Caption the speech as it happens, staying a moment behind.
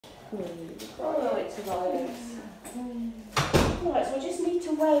Alright, survivors. Right, so I just need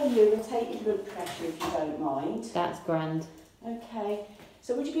to weigh you and take your blood pressure if you don't mind. That's grand. Okay.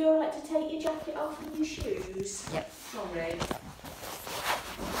 So would you be alright to take your jacket off and your shoes? Yep. Sorry.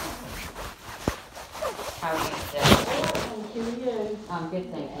 How are you today? Alright, thank you. Are you? I'm good,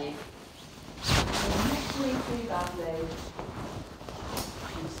 thank you. Not doing too badly,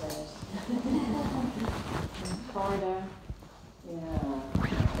 she says. Friday. Yeah.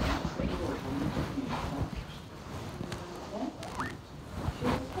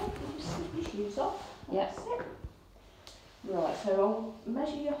 Shoes off. Yep. That's it. Right, so I'll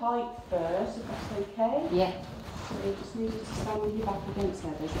measure your height first, if that's okay. Yeah. So you just need to stand with your back against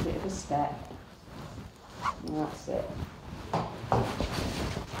there. There's a bit of a step. And that's it.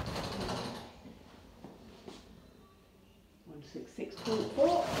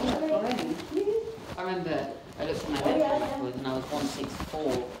 166.4. I remember I looked at my Oh, yeah, afterwards and I was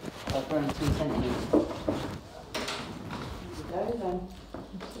 164. I've grown 2 centimetres. There we go then.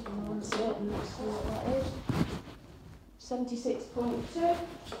 That's it, and let's see what that is. 76.2.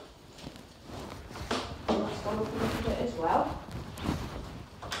 That's gone up a little bit as well.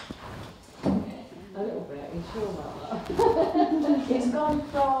 A little bit, are you sure about that? It's gone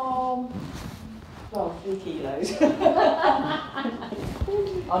from, well, 3 kilos. I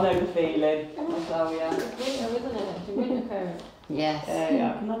know the feeling, I'll tell you. It's winter, isn't it? It's a winter coat. Yes.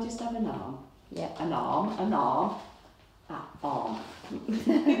 Yeah. Can I just have an arm? Yeah. An arm, arm.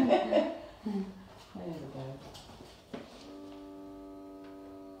 There we go.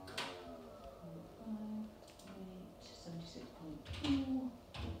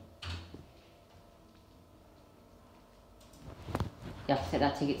 You have to take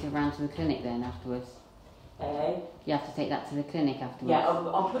that ticket round to the clinic then afterwards. You have to take that to the clinic afterwards. Yeah,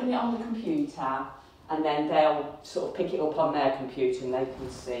 I'm putting it on the computer and then they'll sort of pick it up on their computer and they can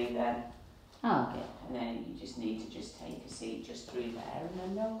see then. Oh, okay. And then you just need to just take a seat just through there and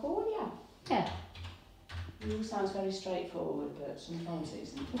then they'll call you. Yeah. It all sounds very straightforward, but sometimes it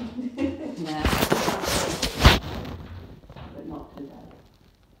isn't. Yeah. But not today.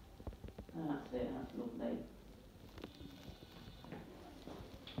 That's it, that's lovely.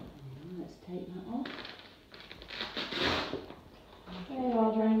 Let's take that off. There you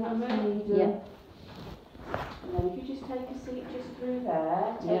are, Jane, that's what you do. Yeah. And then if you just take a seat just through there,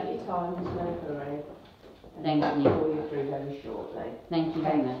 take your time, there's no hurry. And Thank then you. I'll call you through very shortly. Thank you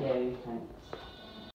very much. Thank you. Thanks.